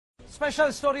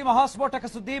Special story ಮಹಾಸ್ಫೋಟಕ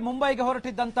ಸುದ್ದಿ. ಮುಂಬೈಗೆ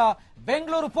ಹೊರಟಿದ್ದಂತ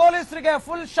ಬೆಂಗಳೂರು ಪೊಲೀಸರಿಗೆ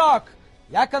ಫುಲ್ ಶಾಕ್.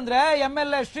 ಯಾಕಂದ್ರೆ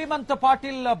ಎಂಎಲ್ಎ ಶ್ರೀಮಂತ್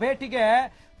ಪಾಟೀಲ್ ಭೇಟಿಗೆ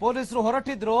ಪೊಲೀಸರು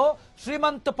ಹೊರಟಿದ್ರು.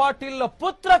 ಶ್ರೀಮಂತ್ ಪಾಟೀಲ್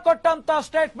ಪುತ್ರ ಕೊಟ್ಟಂತ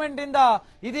ಸ್ಟೇಟ್ಮೆಂಟ್ ಇಂದ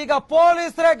ಇದೀಗ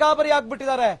ಪೊಲೀಸರೇ ಗಾಬರಿ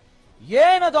ಆಗ್ಬಿಟ್ಟಿದ್ದಾರೆ.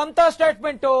 ಏನದು ಅಂತ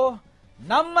ಸ್ಟೇಟ್ಮೆಂಟು?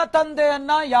 ನಮ್ಮ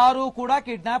ತಂದೆಯನ್ನ ಯಾರೂ ಕೂಡ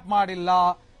ಕಿಡ್ನಾಪ್ ಮಾಡಿಲ್ಲ,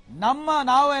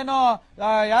 ನಾವೇನೋ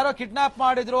ಯಾರೋ ಕಿಡ್ನಾಪ್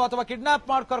ಮಾಡಿದ್ರು ಅಥವಾ ಕಿಡ್ನಾಪ್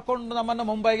ಮಾಡಿ ಕರ್ಕೊಂಡು ನಮ್ಮನ್ನು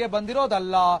ಮುಂಬೈಗೆ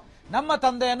ಬಂದಿರೋದಲ್ಲ, ನಮ್ಮ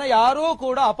ತಂದೆಯನ್ನ ಯಾರೂ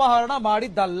ಕೂಡ ಅಪಹರಣ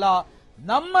ಮಾಡಿದ್ದಲ್ಲ,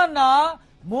 ನಮ್ಮನ್ನ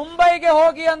ಮುಂಬೈಗೆ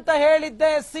ಹೋಗಿ ಅಂತ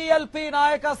ಹೇಳಿದ್ದೆ ಸಿಎಲ್ಪಿ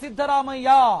ನಾಯಕ ಸಿದ್ದರಾಮಯ್ಯ,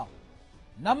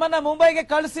 ನಮ್ಮನ್ನ ಮುಂಬೈಗೆ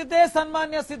ಕಳಿಸಿದ್ದೇ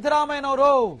ಸನ್ಮಾನ್ಯ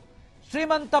ಸಿದ್ದರಾಮಯ್ಯನವರು.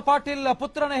 ಶ್ರೀಮಂತ ಪಾಟೀಲ್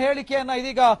ಪುತ್ರನ ಹೇಳಿಕೆಯನ್ನ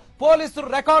ಇದೀಗ ಪೊಲೀಸರು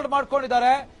ರೆಕಾರ್ಡ್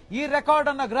ಮಾಡ್ಕೊಂಡಿದ್ದಾರೆ. ಈ ರೆಕಾರ್ಡ್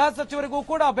ಅನ್ನ ಗೃಹ ಸಚಿವರಿಗೂ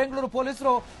ಕೂಡ ಬೆಂಗಳೂರು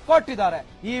ಪೊಲೀಸರು ಕೊಟ್ಟಿದ್ದಾರೆ.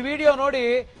 ಈ ವಿಡಿಯೋ ನೋಡಿ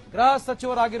ಗೃಹ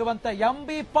ಸಚಿವರಾಗಿರುವಂತ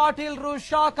ಎಂಬಿ ಪಾಟೀಲ್ರು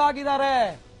ಶಾಕ್ ಆಗಿದ್ದಾರೆ.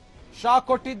 ಶಾಕ್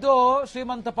ಕೊಟ್ಟಿದ್ದು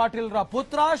ಶ್ರೀಮಂತ ಪಾಟೀಲ್ರ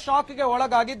ಪುತ್ರ, ಶಾಕ್ಗೆ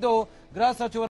ಒಳಗಾಗಿದ್ದು ಗೃಹ ಸಚಿವರು.